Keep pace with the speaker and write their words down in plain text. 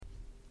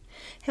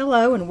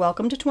Hello and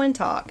welcome to Twin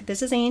Talk.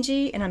 This is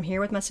Angie and I'm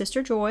here with my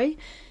sister Joy,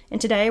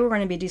 and today we're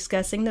going to be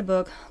discussing the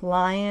book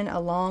Lion: A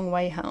Long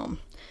Way Home.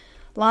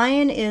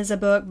 Lion is a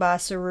book by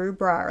Saroo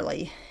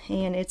Brierley,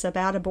 and it's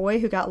about a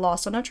boy who got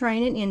lost on a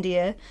train in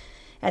India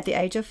at the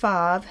age of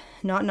 5,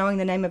 not knowing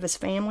the name of his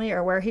family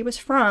or where he was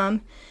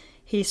from.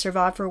 He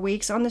survived for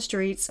weeks on the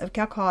streets of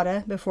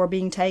Calcutta before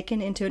being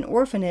taken into an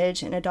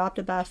orphanage and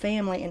adopted by a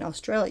family in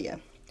Australia.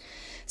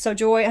 So,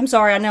 Joy, I'm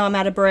sorry, I know I'm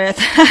out of breath.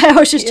 I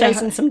was just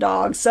chasing some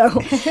dogs, so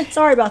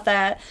sorry about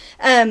that.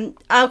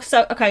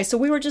 So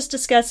we were just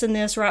discussing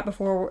this right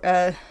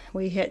before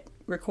we hit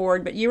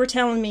record, but you were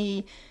telling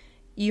me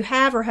you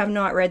have or have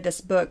not read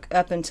this book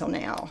up until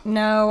now.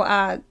 No,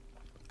 I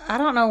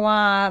don't know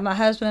why. My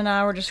husband and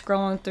I were just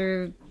scrolling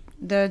through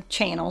the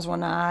channels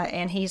one night,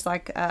 and he's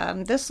like,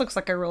 this looks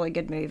like a really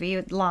good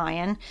movie,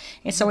 Lion.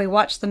 And so we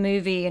watched the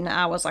movie, and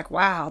I was like,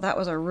 wow, that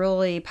was a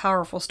really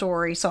powerful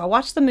story. So I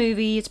watched the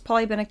movie. It's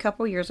probably been a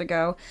couple years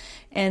ago.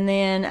 And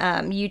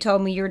then you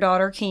told me your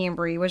daughter,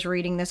 Cambry, was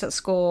reading this at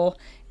school,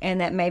 and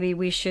that maybe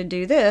we should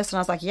do this. And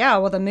I was like, yeah,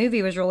 well, the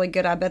movie was really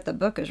good. I bet the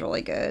book is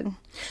really good.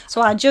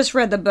 So I just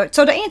read the book.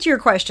 So to answer your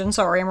question,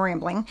 sorry, I'm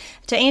rambling.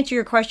 To answer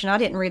your question, I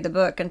didn't read the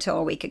book until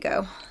a week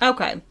ago.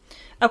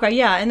 Okay,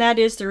 yeah, and that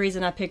is the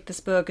reason I picked this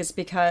book is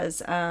because,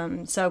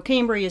 so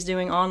Cambry is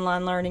doing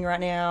online learning right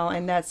now,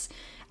 and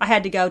I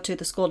had to go to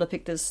the school to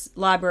pick this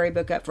library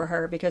book up for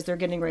her because they're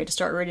getting ready to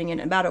start reading it in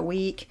about a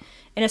week.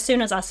 And as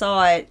soon as I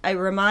saw it, it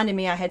reminded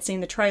me I had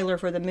seen the trailer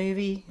for the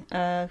movie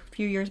a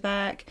few years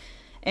back,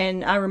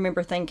 and I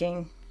remember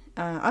thinking,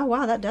 oh,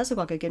 wow, that does look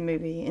like a good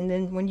movie. And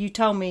then when you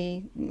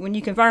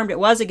confirmed it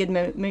was a good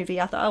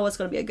movie, I thought, oh, it's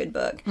going to be a good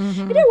book.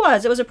 Mm-hmm. And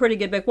it was a pretty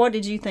good book. What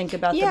did you think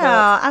about the book?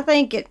 Yeah, I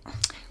think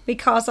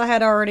because I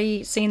had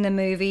already seen the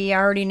movie, I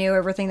already knew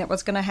everything that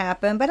was going to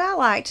happen, but I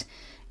liked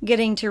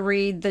getting to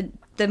read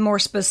the more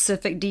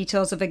specific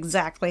details of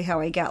exactly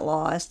how he got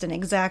lost, and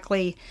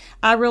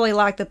I really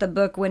liked that the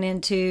book went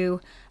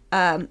into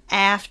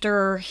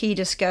after he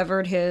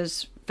discovered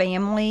his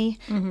family.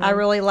 Mm-hmm. I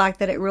really liked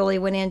that it really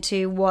went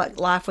into what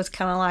life was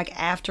kind of like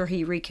after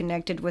he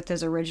reconnected with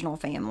his original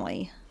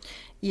family.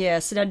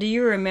 Yes. Now, do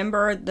you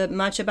remember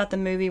much about the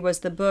movie? Was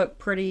the book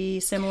pretty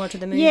similar to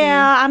the movie?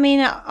 Yeah, I mean,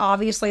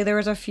 obviously there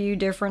was a few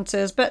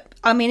differences, but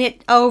I mean,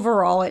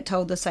 overall it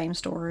told the same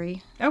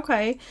story.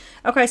 Okay,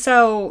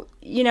 so,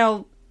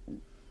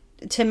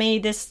 to me,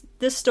 this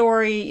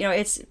story,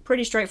 it's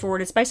pretty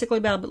straightforward. It's basically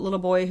about a little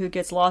boy who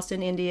gets lost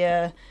in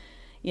India.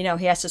 He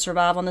has to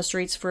survive on the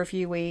streets for a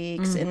few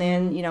weeks, mm-hmm. and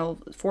then,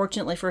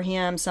 fortunately for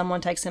him,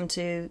 someone takes him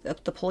to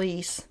the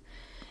police,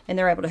 and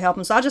they're able to help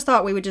him. So I just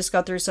thought we would just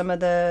go through some of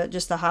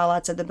the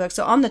highlights of the book.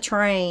 So on the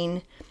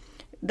train,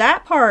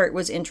 that part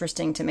was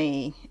interesting to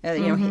me.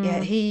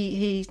 Mm-hmm.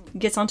 He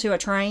gets onto a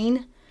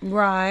train,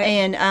 right,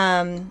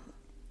 and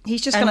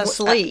he's just going to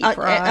sleep,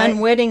 right?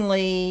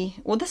 Unwittingly.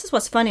 Well, this is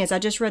what's funny is I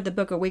just read the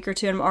book a week or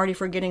two, and I'm already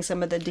forgetting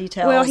some of the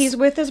details. Well, he's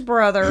with his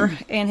brother,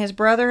 and his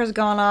brother has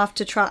gone off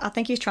to try. I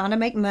think he's trying to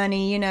make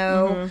money,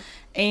 mm-hmm.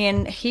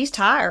 and he's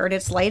tired.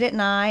 It's late at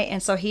night,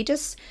 and so he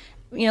just.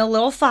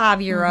 Little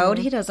 5-year-old,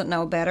 mm-hmm. he doesn't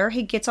know better.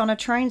 He gets on a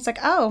train. It's like,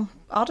 oh,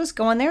 I'll just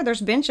go in there. There's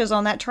benches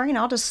on that train.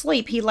 I'll just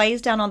sleep. He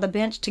lays down on the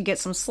bench to get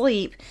some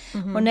sleep.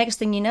 Mm-hmm. Well, next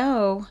thing you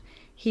know,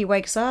 he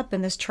wakes up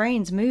and this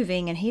train's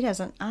moving and he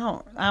doesn't,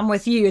 I'm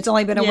with you. It's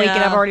only been a week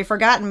and I've already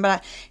forgotten,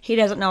 but he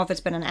doesn't know if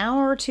it's been an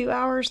hour, 2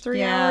 hours,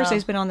 3 hours.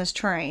 He's been on this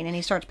train and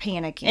he starts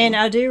panicking. And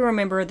I do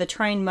remember the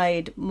train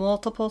made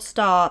multiple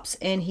stops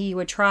and he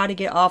would try to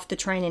get off the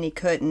train and he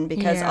couldn't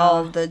because all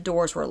of the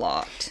doors were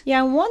locked.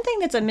 Yeah, one thing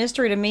that's a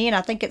mystery to me, and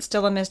I think it's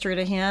still a mystery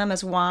to him,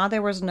 is why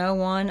there was no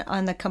one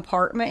on the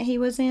compartment he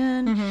was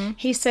in. Mm-hmm.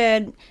 He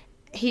said...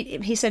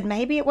 He said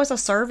maybe it was a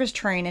service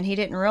train and he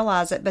didn't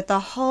realize it, but the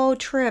whole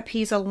trip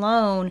he's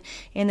alone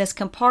in this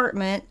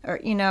compartment, or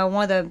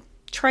one of the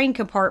train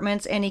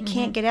compartments, and he mm-hmm.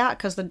 can't get out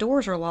because the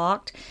doors are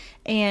locked,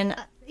 and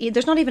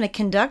there's not even a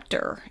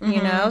conductor,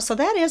 mm-hmm. So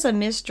that is a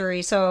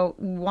mystery. So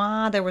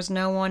why there was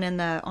no one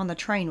on the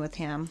train with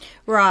him?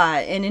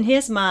 Right, and in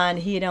his mind,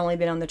 he had only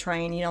been on the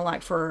train,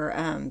 like for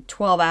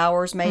 12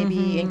 hours maybe,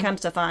 mm-hmm. and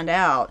comes to find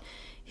out.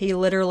 He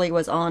literally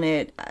was on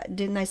it,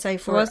 didn't they say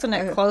for... Wasn't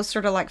it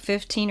closer to like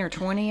 15 or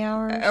 20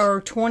 hours?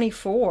 Or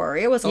 24.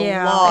 It was a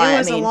lot. It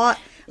was a lot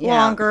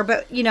longer,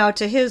 but,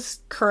 to his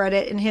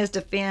credit and his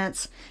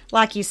defense,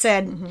 like you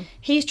said, mm-hmm.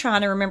 he's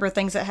trying to remember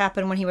things that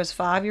happened when he was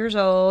 5 years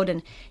old,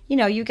 and,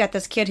 you got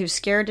this kid who's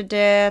scared to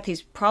death.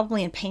 He's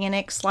probably in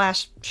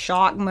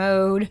panic/shock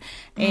mode,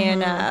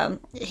 mm-hmm. and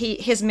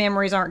his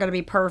memories aren't going to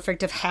be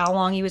perfect of how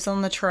long he was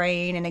on the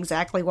train and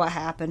exactly what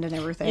happened and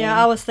everything.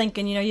 Yeah, I was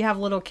thinking, you have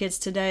little kids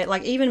today,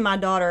 like even my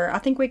daughter, I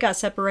think we got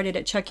separated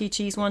at Chuck E.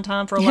 Cheese one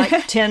time for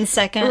like 10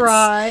 seconds.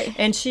 Right.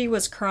 And she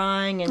was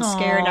crying and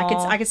scared, and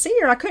I could see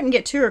her. I couldn't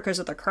get to her because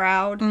of the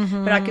crowd,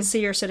 mm-hmm. but I could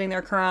see her sitting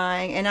there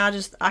crying, and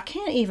I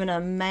can't even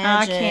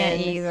imagine. I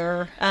can't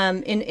either.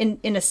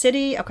 In a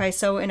city,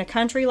 so in a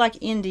country like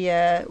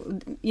India,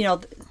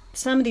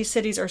 some of these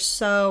cities are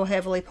so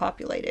heavily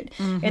populated.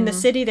 Mm-hmm. In the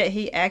city that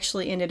he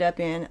actually ended up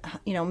in,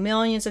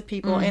 millions of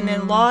people, mm-hmm. and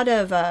then a lot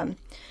of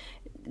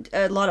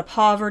a lot of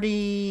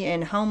poverty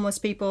and homeless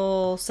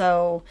people.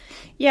 So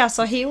Yeah,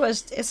 so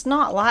it's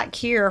not like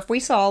here. If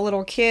we saw a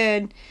little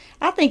kid,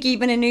 I think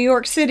even in New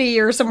York City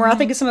or somewhere, I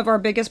think in some of our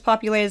biggest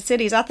populated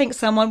cities, I think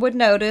someone would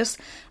notice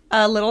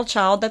a little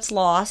child that's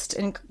lost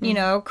and,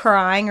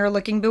 crying or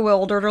looking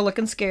bewildered or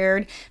looking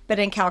scared. But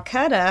in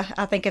Calcutta,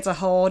 I think it's a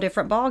whole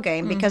different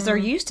ballgame because they're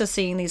used to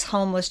seeing these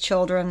homeless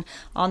children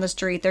on the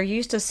street. They're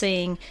used to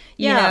seeing,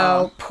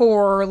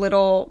 poor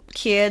little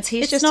kids.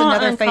 He's just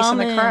another face in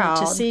the crowd.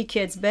 To see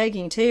kids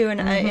begging too.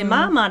 And in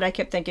my mind, I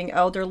kept thinking,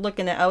 they're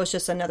looking at, it's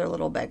just another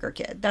little beggar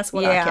kid. That's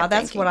what I kept thinking.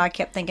 That's what I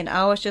kept thinking.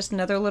 It's just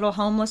another little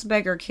homeless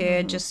beggar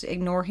kid. Just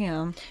ignore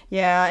him.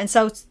 Yeah. And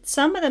so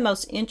some of the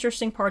most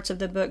interesting parts of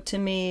the book to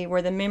me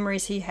were the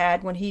memories he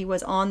had when he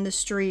was on the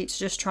streets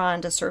just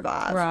trying to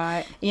survive.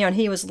 Right. And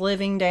he was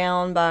living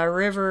down by a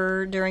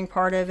river during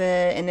part of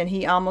it, and then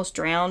he almost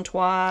drowned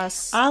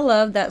twice. I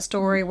love that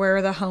story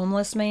where the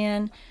homeless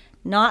man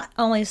not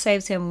only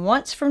saves him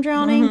once from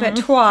drowning, but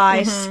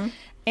twice.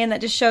 And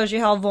that just shows you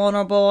how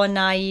vulnerable and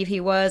naive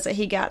he was, that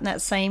he got in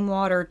that same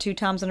water 2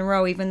 times in a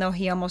row, even though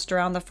he almost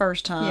drowned the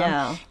first time.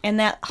 Yeah. And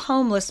that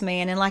homeless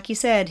man, and like you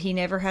said, he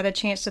never had a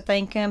chance to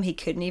thank him. He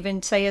couldn't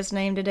even say his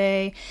name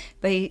today,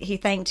 but he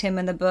thanked him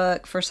in the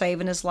book for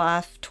saving his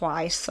life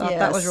twice. So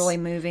that was really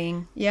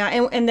moving. Yeah,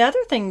 and the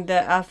other thing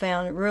that I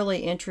found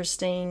really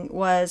interesting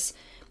was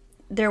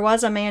there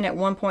was a man at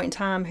one point in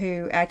time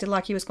who acted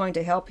like he was going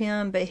to help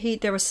him, but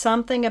there was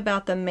something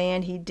about the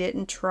man he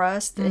didn't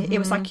trust. It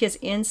was like his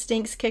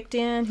instincts kicked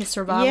in, his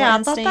survival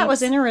instincts. I thought that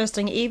was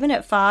interesting. Even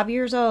at 5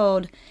 years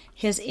old,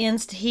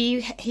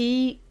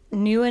 he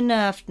knew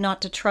enough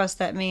not to trust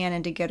that man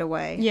and to get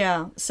away.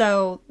 Yeah,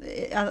 so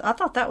I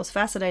thought that was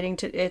fascinating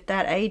at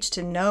that age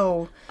to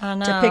know.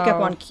 To pick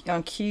up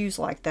on cues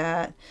like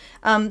that.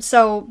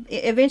 So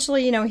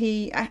eventually,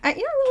 I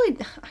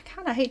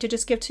kind of hate to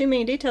just give too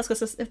many details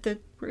because if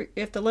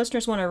the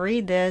listeners want to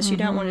read this, you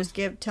don't want to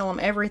just tell them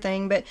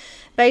everything. But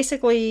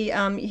basically,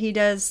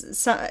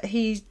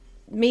 he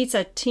meets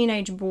a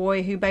teenage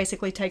boy who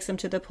basically takes him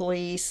to the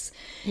police.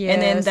 Yes.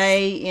 And then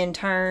they in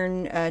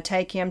turn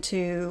take him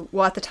to,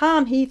 at the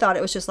time he thought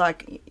it was just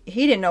like,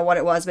 he didn't know what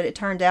it was, but it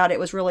turned out it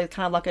was really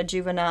kind of like a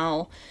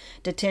juvenile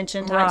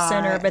detention type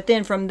center. But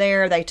then from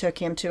there they took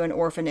him to an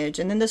orphanage,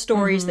 and then the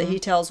stories that he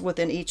tells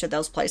within each of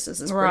those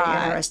places is pretty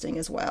interesting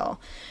as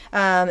well.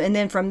 And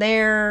then from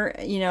there,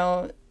 he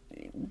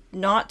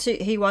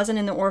wasn't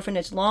in the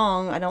orphanage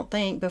long, I don't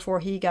think, before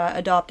he got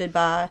adopted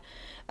by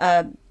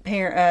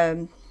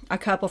a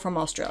couple from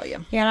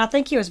Australia. Yeah, and I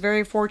think he was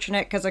very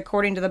fortunate because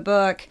according to the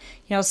book,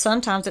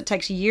 sometimes it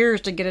takes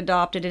years to get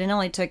adopted, and it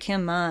only took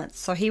him months.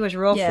 So he was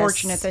real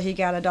fortunate that he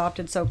got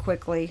adopted so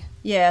quickly.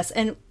 Yes,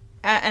 and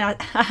I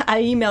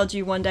emailed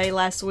you one day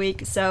last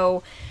week,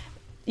 so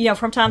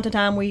from time to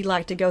time we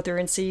like to go through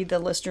and see the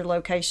listener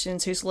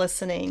locations, who's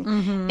listening,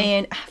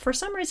 and for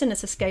some reason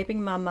it's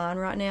escaping my mind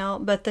right now,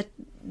 but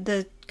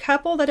the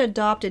couple that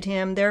adopted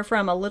him, they're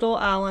from a little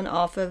island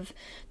off of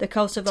the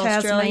coast of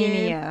Australia.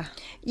 Tasmania.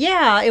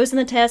 Yeah, it was in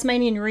the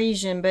Tasmanian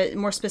region, but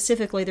more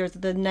specifically, there's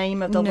the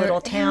name of the little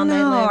town they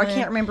live in. I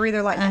can't remember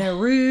either, like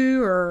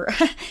Nauru or...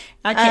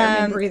 I can't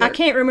remember either. I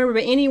can't remember,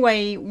 but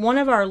anyway, one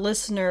of our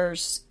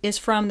listeners is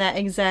from that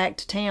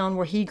exact town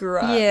where he grew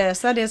up. Yes,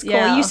 that is cool.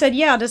 Yeah. You said,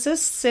 does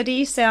this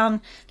city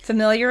sound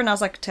familiar? And I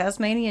was like,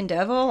 Tasmanian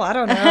Devil? I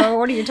don't know.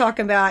 What are you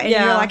talking about? And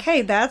you're like,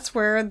 hey, that's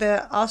where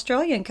the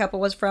Australian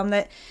couple was from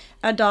that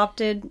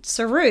adopted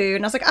Saru.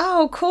 And I was like,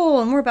 oh, cool.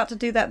 And we're about to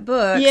do that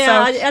book.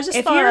 Yeah, so I just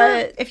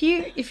thought...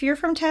 If you're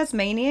from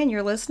Tasmania and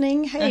you're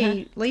listening,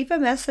 hey, leave a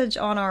message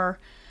on our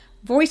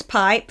voice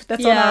pipe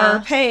that's on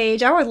our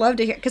page. I would love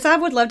to hear, because I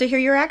would love to hear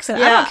your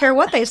accent. I don't care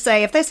what they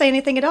say. If they say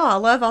anything at all, I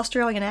love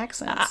Australian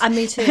accents.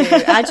 Me too.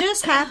 I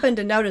just happened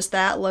to notice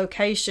that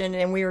location,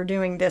 and we were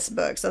doing this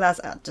book, so I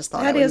just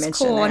thought I would mention that. That is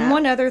cool. And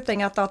one other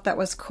thing I thought that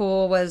was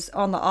cool was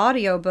on the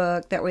audio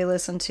book that we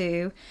listened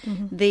to,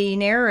 the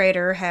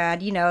narrator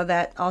had,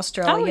 that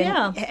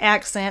Australian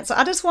accent. So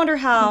I just wonder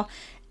how...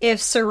 if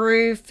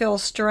Saru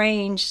feels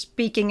strange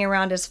speaking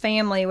around his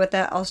family with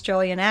that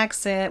Australian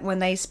accent when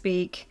they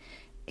speak,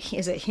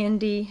 is it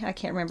Hindi? I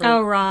can't remember.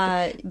 Oh,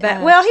 right.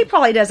 But he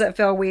probably doesn't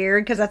feel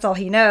weird because that's all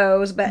he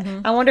knows. But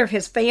I wonder if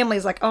his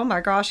family's like, oh my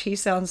gosh, he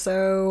sounds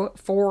so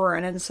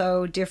foreign and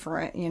so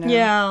different,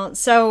 Yeah.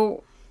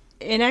 So,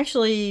 and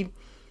actually,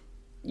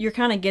 you're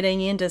kind of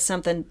getting into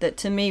something that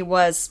to me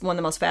was one of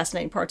the most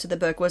fascinating parts of the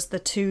book, was the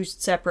two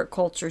separate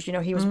cultures.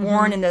 He was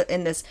born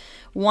in this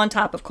one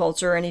type of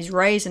culture, and he's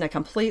raised in a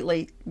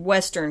completely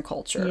Western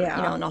culture,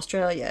 in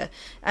Australia.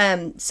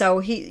 So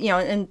he,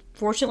 and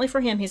fortunately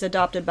for him, he's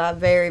adopted by a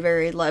very,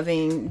 very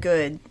loving,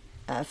 good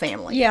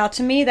family. Yeah,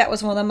 to me that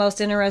was one of the most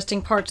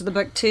interesting parts of the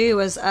book too,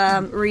 was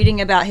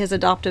reading about his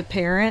adoptive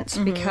parents,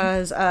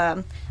 because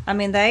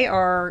they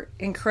are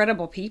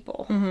incredible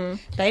people.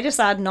 They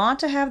decide not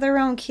to have their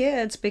own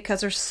kids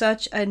because there's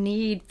such a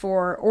need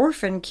for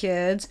orphan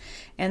kids,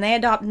 and they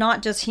adopt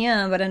not just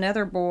him but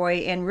another boy.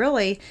 And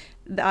really,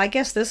 I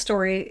guess this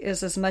story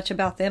is as much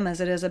about them as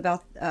it is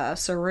about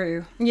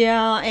Saru.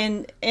 Yeah,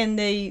 and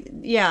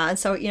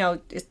so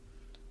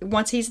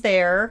once he's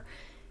there,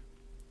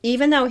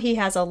 even though he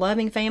has a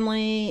loving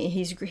family,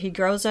 he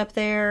grows up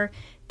there,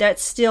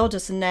 that's still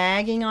just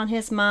nagging on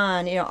his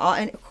mind, you know,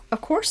 and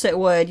of course it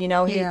would, you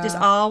know, he's just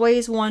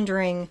always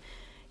wondering,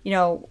 you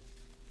know,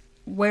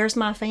 where's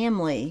my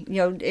family, you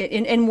know,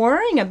 and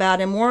worrying about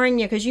him,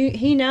 because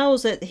he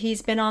knows that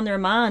he's been on their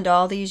mind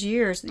all these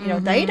years. You know,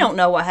 they don't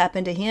know what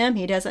happened to him.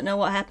 He doesn't know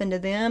what happened to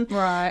them.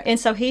 Right. And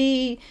so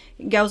he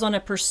goes on a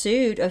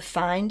pursuit of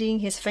finding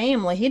his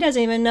family. He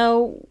doesn't even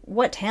know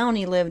what town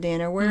he lived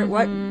in or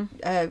what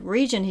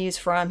region he's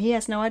from. He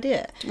has no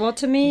idea. Well,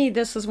 to me,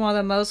 this is one of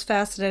the most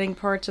fascinating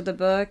parts of the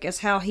book is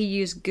how he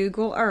used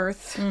Google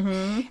Earth.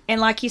 Mm-hmm.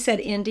 And like he said,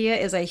 India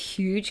is a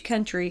huge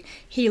country.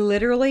 He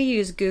literally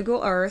used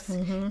Google Earth,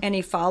 and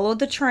he followed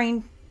the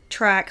train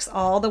tracks,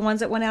 all the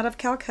ones that went out of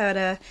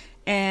Calcutta,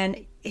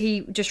 and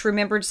he just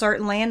remembered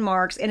certain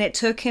landmarks, and it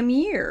took him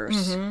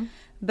years.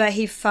 But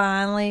he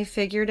finally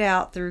figured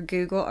out through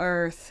Google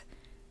Earth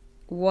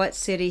what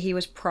city he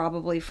was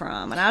probably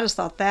from. And I just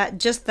thought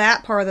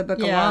that part of the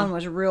book alone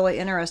was really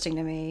interesting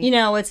to me. You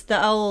know, it's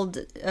the old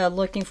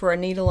looking for a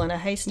needle in a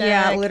haystack.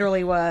 Yeah, it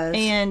literally was.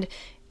 And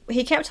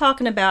he kept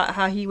talking about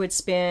how he would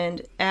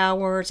spend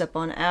hours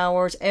upon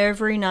hours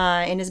every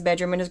night in his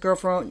bedroom, and his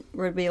girlfriend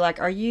would be like,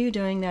 "Are you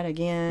doing that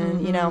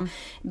again?" You know,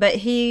 but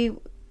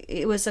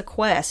it was a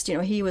quest. You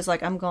know, he was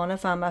like, "I'm going to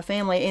find my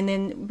family." And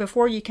then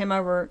before you came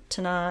over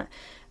tonight,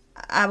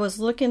 I was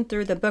looking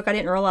through the book. I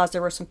didn't realize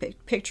there were some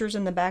pictures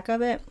in the back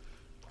of it.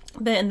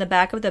 But in the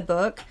back of the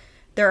book,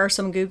 there are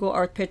some Google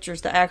Earth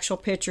pictures, the actual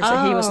pictures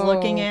that he was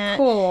looking at.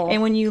 Cool.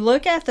 And when you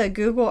look at the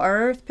Google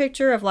Earth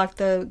picture of like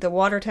the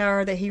water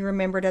tower that he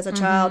remembered as a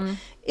child,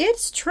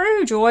 it's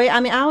true, Joy. I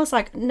mean, I was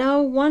like,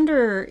 no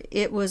wonder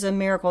it was a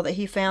miracle that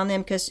he found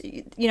them, because,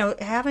 you know,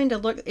 having to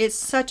look, it's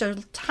such a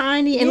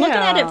tiny, and looking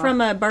at it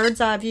from a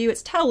bird's eye view,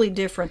 it's totally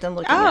different than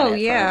looking at it from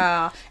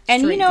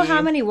and you know view.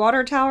 how many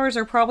water towers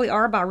there probably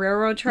are by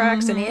railroad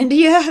tracks in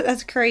India?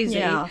 That's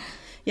crazy.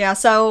 Yeah,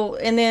 so,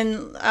 and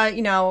then,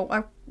 you know,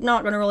 I'm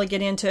not going to really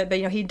get into it, but,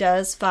 you know, he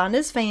does find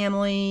his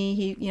family.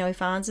 He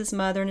finds his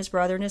mother and his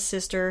brother and his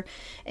sister.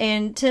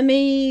 And to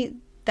me,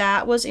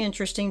 that was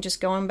interesting, just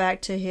going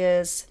back to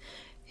his,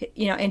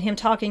 you know, and him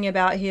talking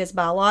about his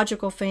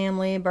biological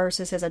family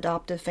versus his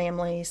adoptive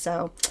family.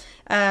 So,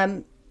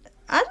 I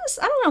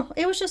don't know.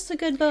 It was just a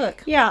good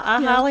book. Yeah, I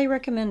highly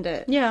recommend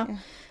it. Yeah.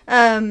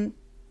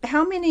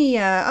 How many,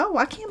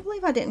 I can't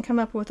believe I didn't come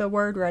up with a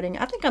word rating.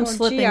 I think I'm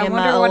slipping in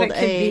my old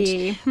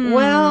age.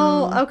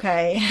 Well,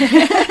 okay.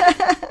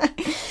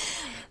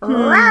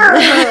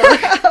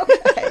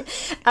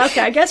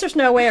 Okay, I guess there's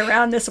no way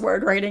around this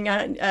word rating.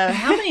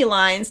 How many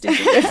lines did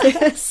you give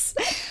this?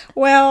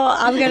 Well,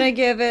 I'm going to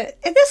give it...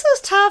 This is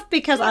tough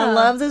because I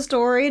love the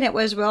story and it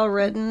was well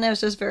written. It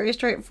was just very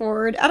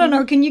straightforward. I don't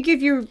know. Can you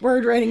give your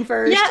word rating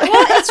first? Yeah,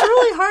 well, it's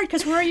really hard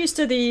because we're used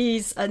to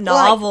these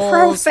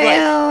novels. Like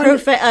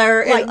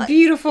profound,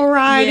 beautiful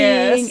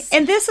writing. Yes.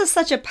 And this is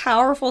such a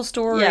powerful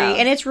story. Yeah.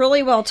 And it's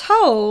really well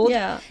told.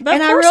 Yeah.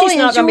 But of course he's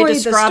not going to be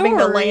describing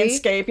the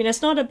landscape. You know,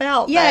 it's not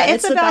about that. Yeah,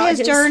 it's about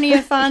his journey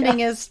of finding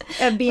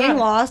being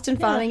lost and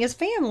finding his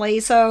family.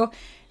 So...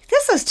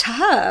 This is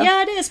tough.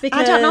 Yeah, it is,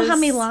 because I don't know how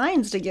many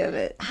lines to give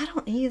it. I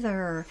don't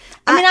either.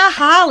 I mean, I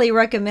highly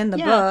recommend the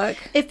book.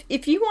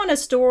 If you want a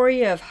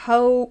story of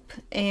hope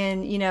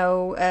and, you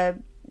know,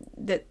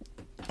 that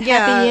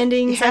happy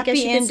endings, I guess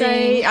you could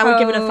say, I would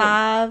give it a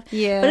 5.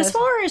 Yeah. But as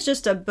far as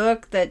just a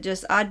book that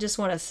I just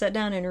want to sit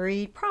down and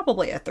read,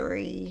 probably a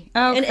 3.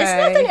 Okay. And it's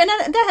nothing, and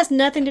that has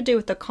nothing to do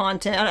with the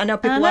content. I know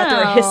people out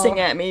there are hissing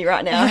at me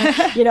right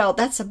now. You know,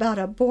 that's about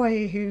a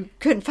boy who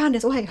couldn't find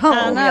his way home.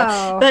 I know.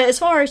 You know? But as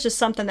far as just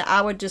something that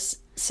I would just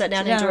sit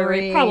down and enjoy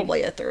reading,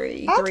 probably a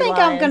 3. I think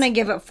I'm going to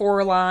give it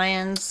 4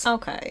 lions.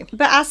 Okay.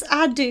 But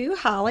I do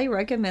highly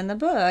recommend the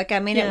book. I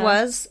mean, it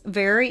was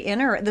very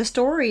interesting. The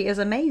story is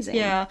amazing.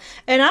 Yeah.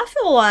 And I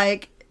feel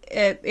like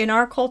in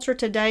our culture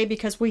today,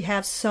 because we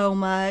have so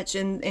much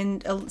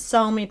and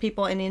so many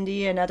people in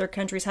India and other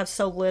countries have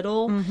so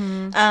little,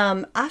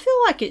 I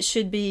feel like it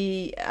should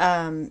be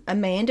a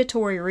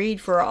mandatory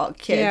read for all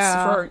kids,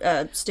 for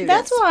students.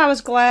 That's why I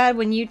was glad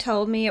when you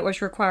told me it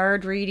was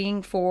required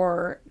reading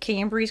for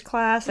Cambry's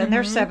class, and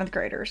they're 7th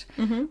graders.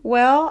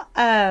 Well,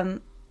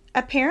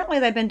 apparently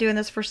they've been doing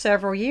this for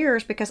several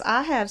years, because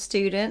I have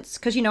students,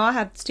 because, you know, I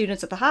have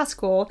students at the high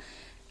school.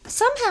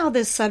 Somehow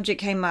this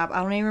subject came up.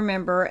 I don't even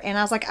remember. And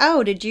I was like,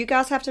 oh, did you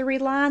guys have to read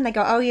line? They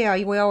go, oh, yeah,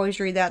 we always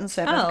read that in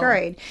 7th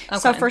grade. Okay.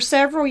 So for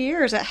several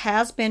years, it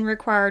has been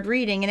required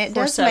reading. And it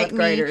does make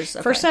me...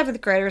 For 7th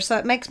graders. So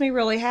it makes me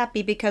really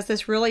happy, because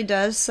this really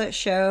does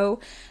show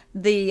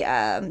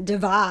the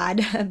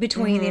divide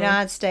between the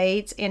United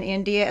States and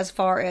India as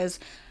far as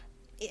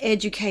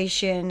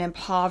education and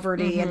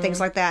poverty and things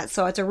like that.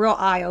 So it's a real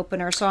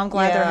eye-opener. So I'm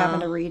glad they're having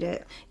to read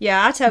it.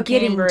 Yeah, I tell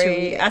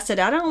Cambry, I said,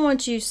 I don't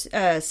want you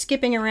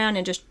skipping around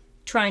and just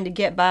trying to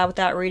get by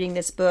without reading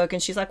this book.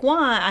 And she's like,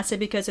 why? I said,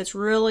 because it's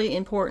really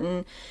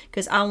important,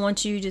 because I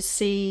want you to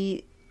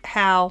see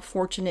how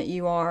fortunate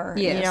you are,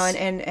 you know,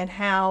 and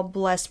how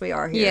blessed we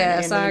are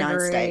here in the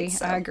United States.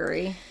 So. I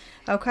agree.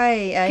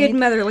 Okay. Good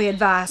motherly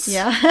advice.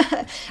 Yeah.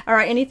 All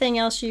right. Anything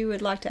else you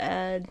would like to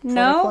add before we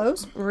No,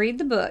 close? read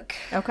the book.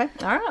 Okay.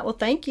 All right. Well,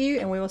 thank you,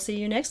 and we will see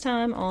you next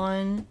time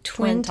on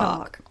Twin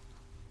Talk.